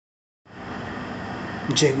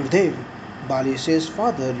Jai Gurudev. Bali says,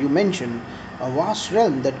 Father, you mentioned a vast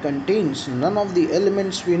realm that contains none of the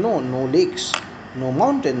elements we know, no lakes, no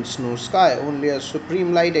mountains, no sky, only a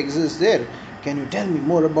supreme light exists there. Can you tell me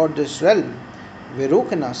more about this realm?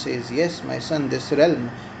 Virokana says, Yes, my son, this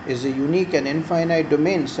realm is a unique and infinite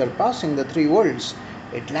domain surpassing the three worlds.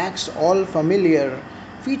 It lacks all familiar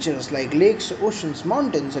features like lakes, oceans,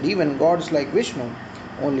 mountains, and even gods like Vishnu.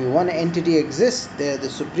 Only one entity exists there, the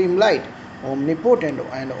Supreme Light, omnipotent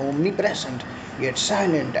and omnipresent, yet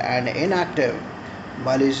silent and inactive.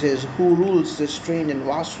 Bali says, Who rules this strange and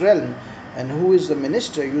vast realm? And who is the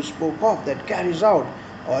minister you spoke of that carries out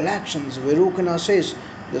all actions? Virukana says,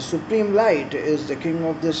 The Supreme Light is the king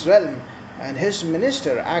of this realm, and his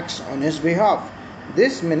minister acts on his behalf.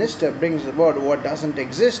 This minister brings about what doesn't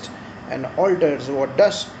exist and alters what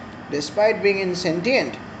does. Despite being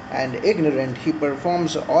insentient and ignorant, he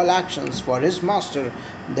performs all actions for his master,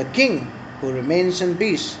 the king, who remains in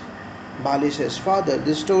peace. Bali says, Father,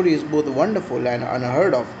 this story is both wonderful and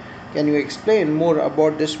unheard of. Can you explain more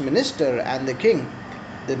about this minister and the king?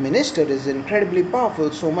 The minister is incredibly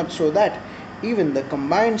powerful, so much so that even the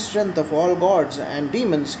combined strength of all gods and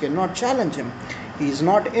demons cannot challenge him. He is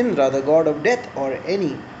not Indra, the god of death, or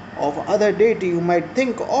any of other deity you might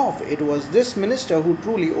think of. It was this minister who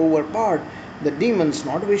truly overpowered the demons,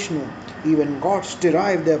 not Vishnu. Even gods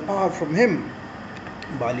derive their power from him.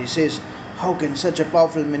 Bali says, How can such a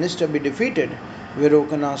powerful minister be defeated?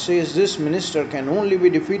 Virokana says, This minister can only be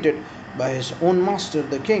defeated by his own master,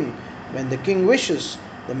 the king. When the king wishes,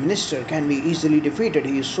 the minister can be easily defeated.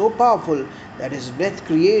 He is so powerful that his breath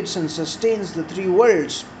creates and sustains the three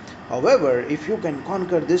worlds. However, if you can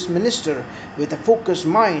conquer this minister with a focused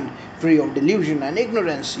mind, free of delusion and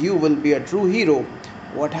ignorance, you will be a true hero.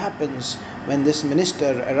 What happens when this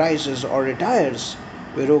minister arises or retires?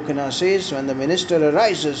 Virokana says, When the minister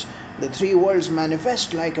arises, the three worlds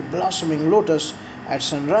manifest like a blossoming lotus at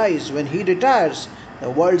sunrise. When he retires, the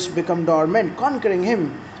worlds become dormant. Conquering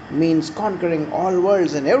him means conquering all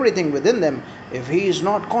worlds and everything within them. If he is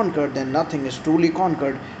not conquered, then nothing is truly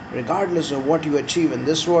conquered. Regardless of what you achieve in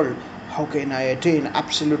this world, how can I attain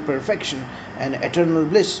absolute perfection and eternal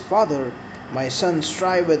bliss? Father, my son,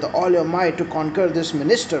 strive with all your might to conquer this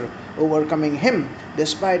minister. Overcoming him,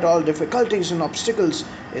 despite all difficulties and obstacles,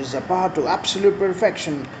 is the path to absolute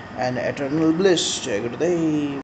perfection and eternal bliss. Jai Gurudev.